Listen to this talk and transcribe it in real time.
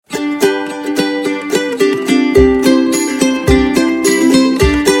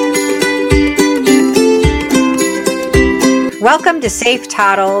Welcome to Safe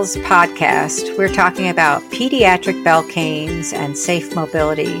Toddles podcast. We're talking about pediatric bell canes and safe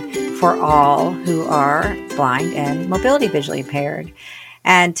mobility for all who are blind and mobility visually impaired.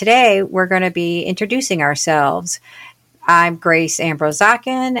 And today we're going to be introducing ourselves. I'm Grace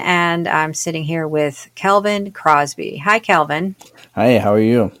Ambrosakin, and I'm sitting here with Kelvin Crosby. Hi, Kelvin. Hi, how are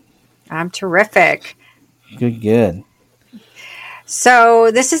you? I'm terrific. Good.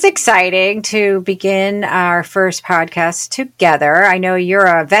 So this is exciting to begin our first podcast together. I know you're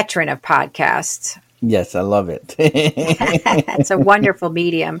a veteran of podcasts. Yes, I love it. It's a wonderful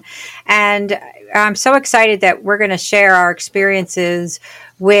medium. And I'm so excited that we're going to share our experiences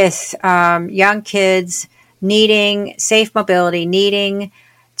with young kids needing safe mobility, needing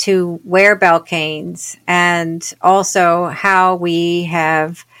to wear bell canes, and also how we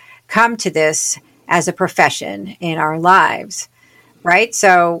have come to this as a profession in our lives. Right?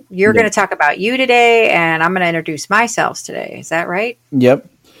 So you're going to talk about you today, and I'm going to introduce myself today. Is that right? Yep.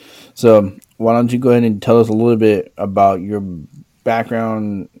 So why don't you go ahead and tell us a little bit about your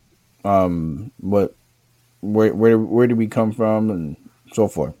background, where did we come from, and so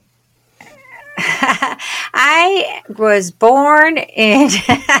forth. I was born in,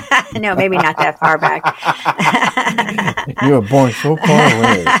 no, maybe not that far back. You were born so far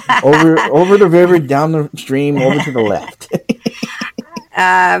away, over the river, down the stream, over to the left.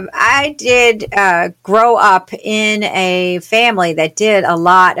 I did grow up in a family that did a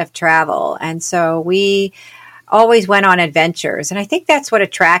lot of travel. And so we always went on adventures. And I think that's what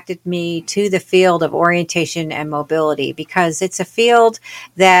attracted me to the field of orientation and mobility, because it's a field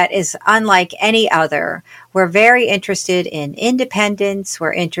that is unlike any other. We're very interested in independence.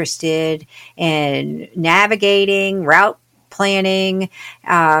 We're interested in navigating, route planning,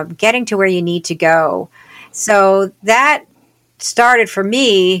 getting to where you need to go. So that started for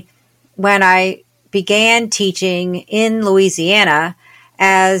me when I began teaching in Louisiana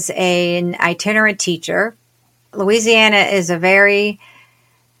as an itinerant teacher. Louisiana is a very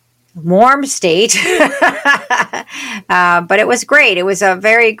warm state, but it was great. It was a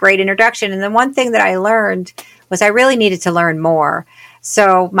very great introduction. And the one thing that I learned was I really needed to learn more.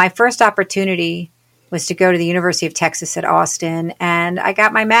 So my first opportunity was to go to the University of Texas at Austin, and I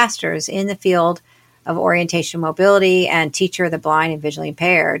got my master's in the field of orientation mobility and teacher of the blind and visually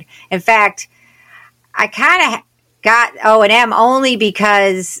impaired. In fact, I kind of got O&M only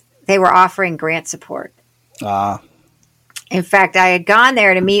because they were offering grant support. In fact, I had gone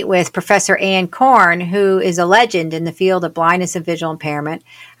there to meet with Professor Ann Korn, who is a legend in the field of blindness and visual impairment.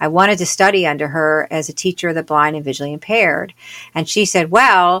 I wanted to study under her as a teacher of the blind and visually impaired. And she said,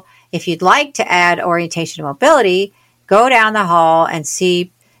 well, if you'd like to add orientation and mobility, go down the hall and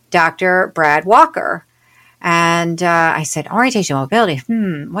see Dr. Brad Walker. And I said, orientation mobility,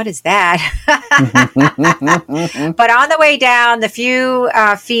 what is that? But on the way down, the few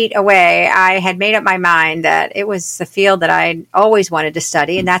feet away, I had made up my mind that it was the field that I always wanted to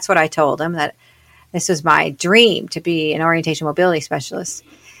study. And that's what I told him, that this was my dream, to be an orientation mobility specialist.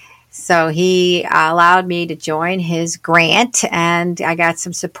 So he allowed me to join his grant, and I got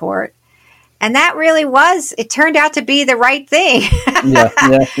some support. And that really it turned out to be the right thing. Yeah.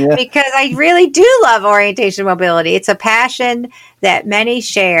 Because I really do love orientation mobility. It's a passion that many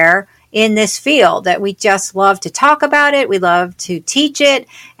share in this field, that we just love to talk about it. We love to teach it,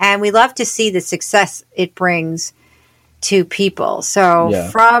 and we love to see the success it brings to people. So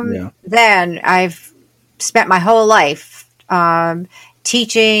then I've spent my whole life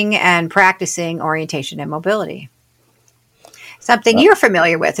teaching and practicing orientation and mobility. Something you're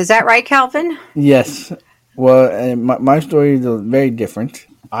familiar with. Is that right, Kelvin? Yes. Well, my story is very different.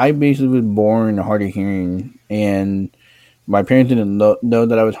 I basically was born hard of hearing, and my parents didn't know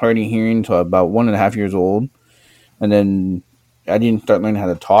that I was hard of hearing until about 1.5 years old. And then I didn't start learning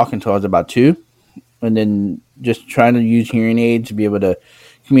how to talk until I was about 2. And then just trying to use hearing aids to be able to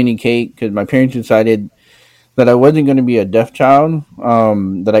communicate, because my parents decided that I wasn't going to be a deaf child,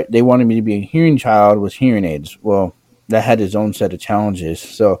 they wanted me to be a hearing child with hearing aids. Well, that had its own set of challenges.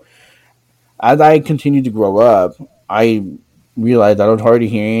 So as I continued to grow up, I realized I was hard of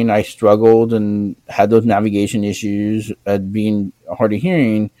hearing. I struggled and had those navigation issues at being hard of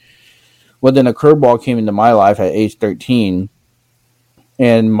hearing. Well, then a curveball came into my life at age 13,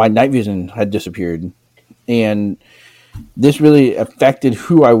 and my night vision had disappeared. And this really affected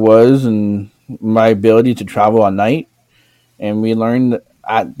who I was and my ability to travel at night. And we learned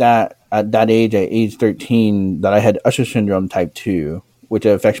at that age, at age 13, that I had Usher syndrome type 2, which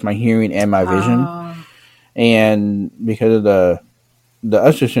affects my hearing and my vision. And because of the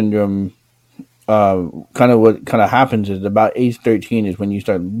Usher syndrome, what happens is about age 13 is when you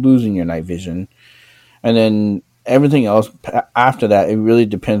start losing your night vision. And then everything else after that, it really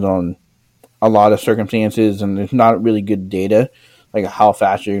depends on a lot of circumstances, and there's not really good data, like how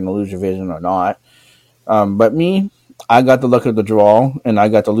fast you're going to lose your vision or not. But me, I got the luck of the draw, and I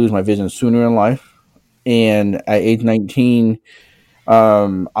got to lose my vision sooner in life. And at age 19,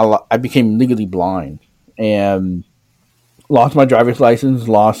 I became legally blind and lost my driver's license,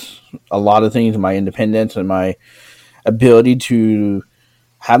 lost a lot of things, my independence and my ability to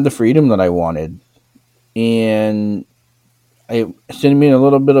have the freedom that I wanted. And it sent me in a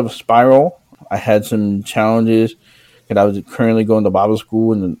little bit of a spiral. I had some challenges because I was currently going to Bible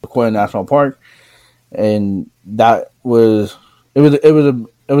school in the Sequoia National Park, and that was it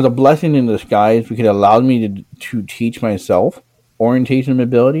was a blessing in disguise because it allowed me to teach myself orientation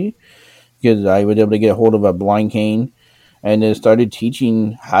ability, because I was able to get a hold of a blind cane and then started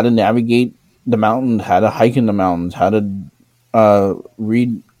teaching how to navigate the mountains, how to hike in the mountains, how to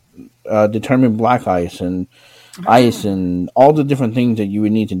read, determine black ice and ice and all the different things that you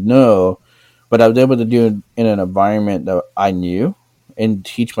would need to know. But I was able to do it in an environment that I knew and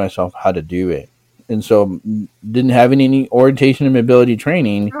teach myself how to do it. And so didn't have any orientation and mobility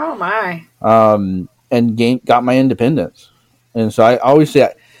training. Oh my! And got my independence. And so I always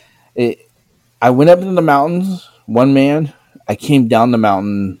say, I went up into the mountains one man. I came down the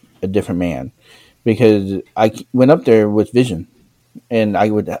mountain a different man, because I went up there with vision, and I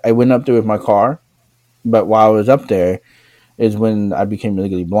went up there with my car. But while I was up there, is when I became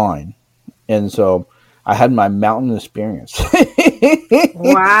legally blind, and so I had my mountain experience.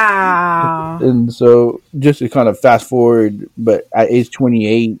 Wow! And so just to kind of fast forward, but at age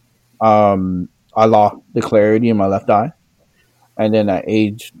 28, I lost the clarity in my left eye. And then at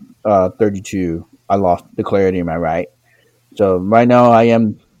age 32, I lost the clarity in my right. So right now I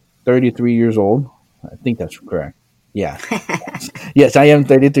am 33 years old. I think that's correct. Yeah. Yes, I am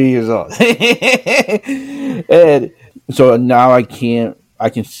 33 years old. And so now I can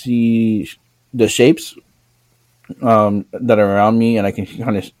see the shapes that are around me, and I can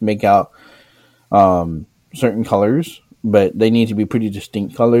kind of make out certain colors, but they need to be pretty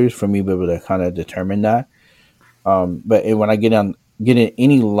distinct colors for me to be able to kind of determine that. But when I get in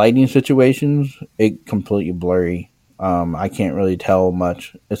any lighting situations, it completely blurry. I can't really tell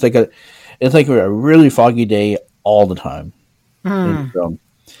much. It's like a really foggy day all the time. So,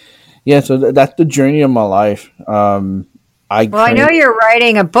 yeah, so that's the journey of my life. I know you're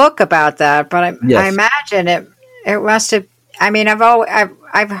writing a book about that, but Yes. I imagine it must have. I mean,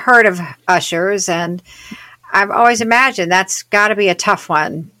 I've heard of ushers, and I've always imagined that's got to be a tough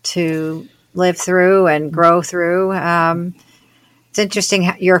one to live through and grow through. It's interesting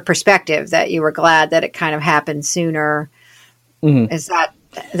your perspective, that you were glad that it kind of happened sooner. Mm-hmm.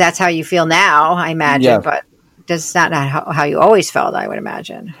 That's how you feel now, I imagine, yeah. But that's not how you always felt, I would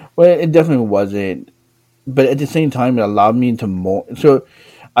imagine. Well, it definitely wasn't, but at the same time, it allowed me to more. So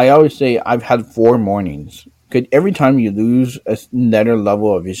I always say I've had 4 mornings. Because every time you lose another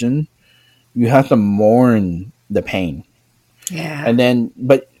level of vision, you have to mourn the pain. Yeah. And then,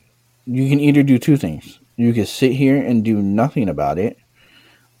 but you can either do 2 things. You can sit here and do nothing about it,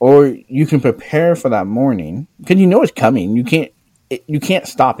 or you can prepare for that morning, because you know it's coming. You can't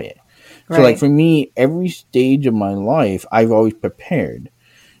stop it. Right. So, like, for me, every stage of my life, I've always prepared.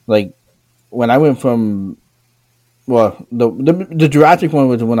 Like, when I went from, well, the drastic one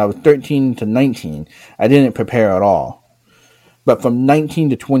was when I was 13 to 19. I didn't prepare at all. But from 19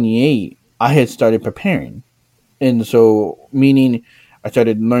 to 28, I had started preparing. And so, meaning I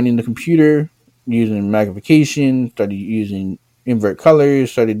started learning the computer, using magnification, started using invert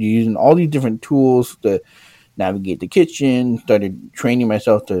colors, started using all these different tools to navigate the kitchen, started training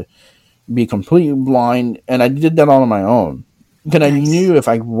myself to be completely blind. And I did that all on my own. Because I knew if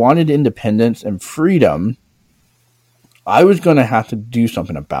I wanted independence and freedom, I was going to have to do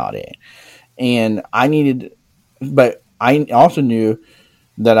something about it. And but I also knew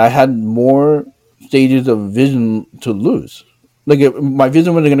that I had more stages of vision to lose. Like, my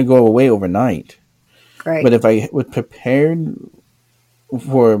vision wasn't going to go away overnight. Right. But if I was prepared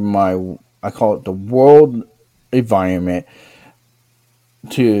for I call it the world environment,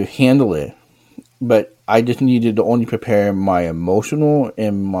 to handle it. But I just needed to only prepare my emotional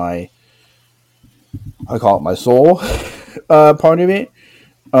and I call it my soul part of it.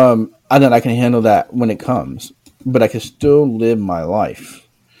 And then I can handle that when it comes. But I can still live my life.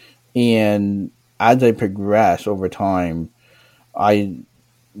 And as I progress over time, I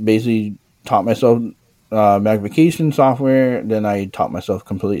basically taught myself magnification software. Then I taught myself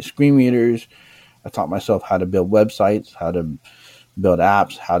complete screen readers. I taught myself how to build websites, how to build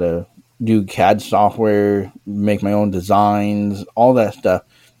apps, how to do CAD software, make my own designs, all that stuff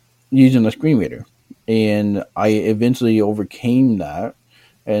using a screen reader. and I eventually overcame that.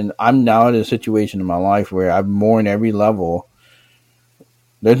 And I'm now at a situation in my life where I'm more in every level.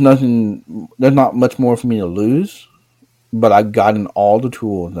 There's not much more for me to lose, but I've gotten all the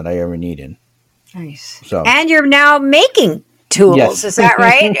tools that I ever needed. Nice. So, and you're now making tools. Yes. Is that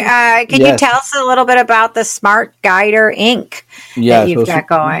right? Can you tell us a little bit about the Smart Guider Inc. that you've got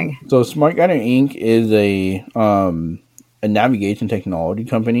going? So Smart Guider Inc. is a navigation technology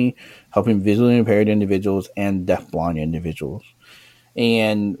company helping visually impaired individuals and deafblind individuals.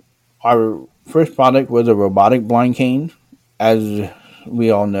 And our first product was a robotic blind cane. As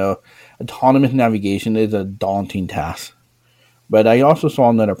we all know, autonomous navigation is a daunting task. But I also saw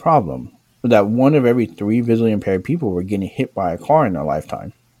another problem, that 1 of every 3 visually impaired people were getting hit by a car in their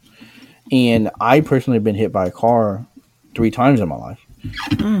lifetime. And I personally have been hit by a car 3 times in my life.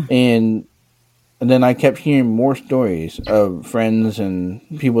 And then I kept hearing more stories of friends and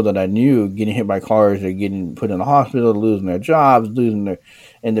people that I knew getting hit by cars, or getting put in the hospital, losing their jobs, losing their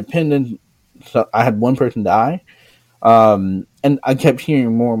independence. So I had 1 person die. And I kept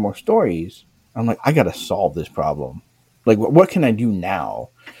hearing more and more stories. I'm like, I got to solve this problem. Like, what can I do now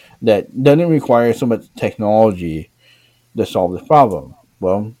that doesn't require so much technology to solve this problem?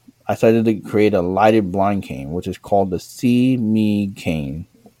 Well, I decided to create a lighted blind cane, which is called the See Me cane,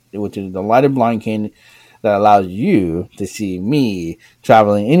 which is the lighted blind cane that allows you to see me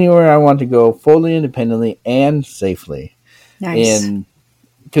traveling anywhere I want to go, fully independently and safely. Nice. And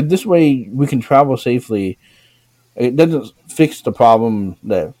because this way we can travel safely. It doesn't fix the problem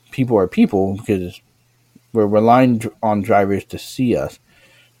that people are people, because we're relying on drivers to see us,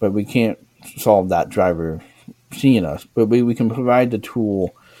 but we can't solve that driver seeing us. But we can provide the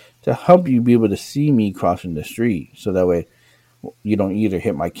tool to help you be able to see me crossing the street, so that way you don't either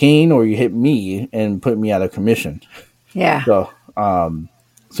hit my cane or you hit me and put me out of commission. Yeah. So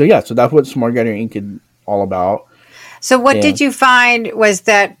that's what Smart Guider Inc. is all about. So what did you find was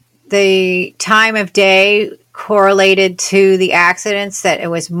that the time of day correlated to the accidents, that it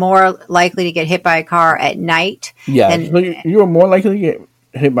was more likely to get hit by a car at night? Yeah, so you were more likely to get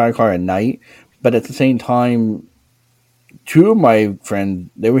hit by a car at night, but at the same time, 2 of my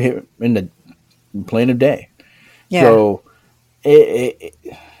friends, they were hit in the plain of day. Yeah. So it's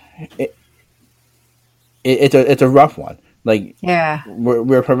a rough one. Like, yeah,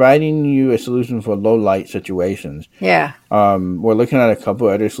 we're providing you a solution for low light situations. Yeah. We're looking at a couple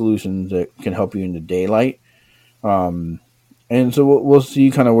other solutions that can help you in the daylight. And so we'll see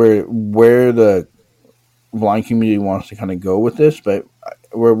kind of where the blind community wants to kind of go with this. But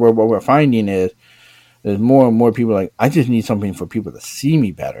what we're finding is there's more and more people like, I just need something for people to see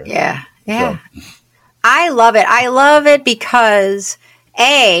me better. Yeah. Yeah. So. I love it. I love it because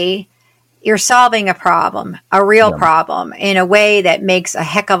you're solving a problem, a real problem, in a way that makes a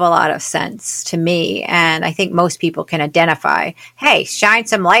heck of a lot of sense to me. And I think most people can identify, hey, shine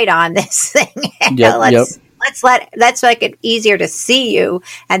some light on this thing. Let's make it easier to see you.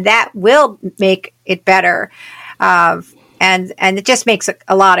 And that will make it better. And it just makes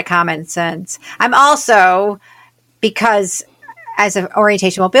a lot of common sense. I'm also, because as an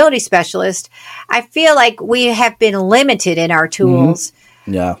orientation mobility specialist, I feel like we have been limited in our tools.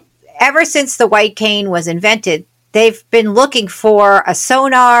 Mm-hmm. Yeah. Ever since the white cane was invented, they've been looking for a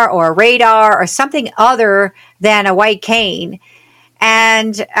sonar or a radar or something other than a white cane.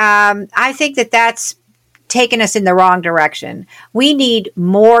 And I think that that's taken us in the wrong direction. We need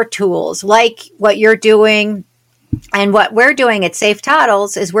more tools like what you're doing. And what we're doing at Safe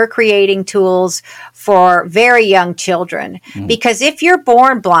Toddles is we're creating tools for very young children. Mm-hmm. Because if you're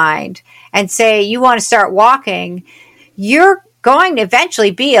born blind and say you want to start walking, you're going to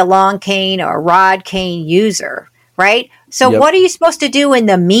eventually be a long cane or rod cane user, right? So what are you supposed to do in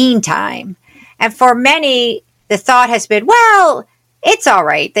the meantime? And for many, the thought has been, well, it's all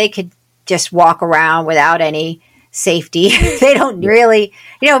right. They could just walk around without any safety. They don't really,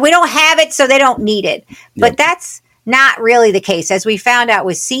 we don't have it, so they don't need it. But that's not really the case. As we found out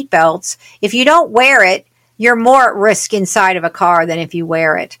with seatbelts, if you don't wear it, you're more at risk inside of a car than if you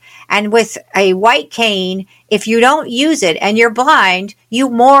wear it. And with a white cane, if you don't use it and you're blind,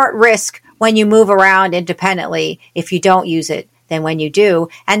 you're more at risk when you move around independently if you don't use it than when you do.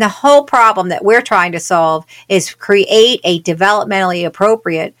 And the whole problem that we're trying to solve is create a developmentally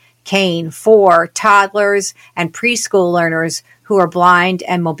appropriate cane for toddlers and preschool learners who are blind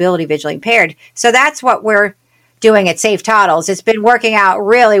and mobility visually impaired. So that's what we're doing at Safe Toddles. It's been working out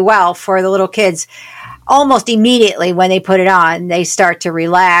really well for the little kids. Almost immediately when they put it on, they start to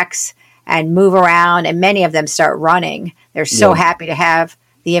relax and move around, and many of them start running. They're so happy to have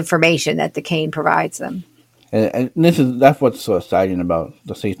the information that the cane provides them. And that's what's so exciting about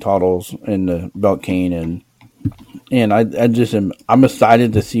the Safe Toddles and the Belt Cane, and I'm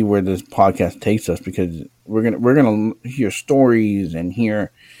excited to see where this podcast takes us, because we're gonna hear stories and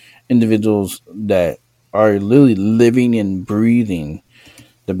hear individuals that are literally living and breathing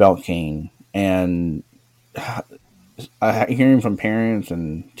the Belt Cane, and hearing from parents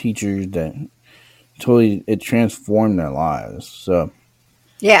and teachers that totally it transformed their lives. So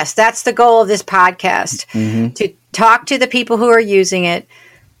yes, that's the goal of this podcast, to talk to the people who are using it,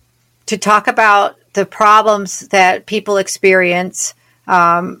 to talk about the problems that people experience,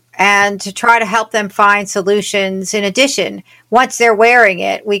 and to try to help them find solutions. In addition, once they're wearing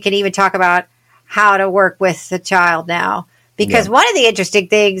it, we can even talk about how to work with the child now. Because one of the interesting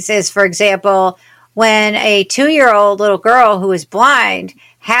things is, for example, when a 2-year-old little girl who is blind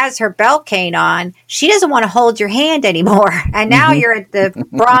has her Belt Cane on, she doesn't want to hold your hand anymore. And now you're at the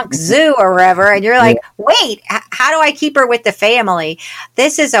Bronx Zoo or wherever, and you're like, wait, how do I keep her with the family?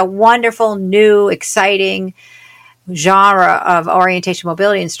 This is a wonderful, new, exciting genre of orientation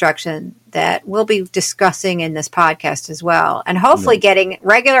mobility instruction that we'll be discussing in this podcast as well. And hopefully getting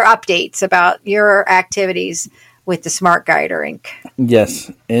regular updates about your activities with the Smart Guider Inc. Yes,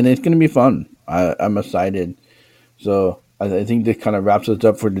 and it's going to be fun. I'm excited. So I think this kind of wraps us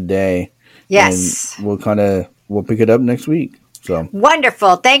up for today. Yes. And we'll pick it up next week. So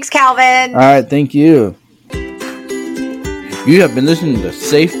wonderful. Thanks, Calvin. All right. Thank you. You have been listening to the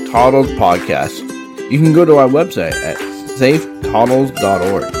Safe Toddles podcast. You can go to our website at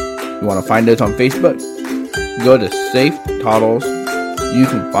safetoddles.org. You want to find us on Facebook? Go to Safe Toddles. You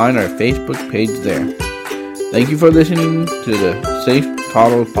can find our Facebook page there. Thank you for listening to the Safe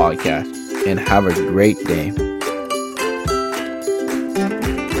Toddles podcast, and have a great day.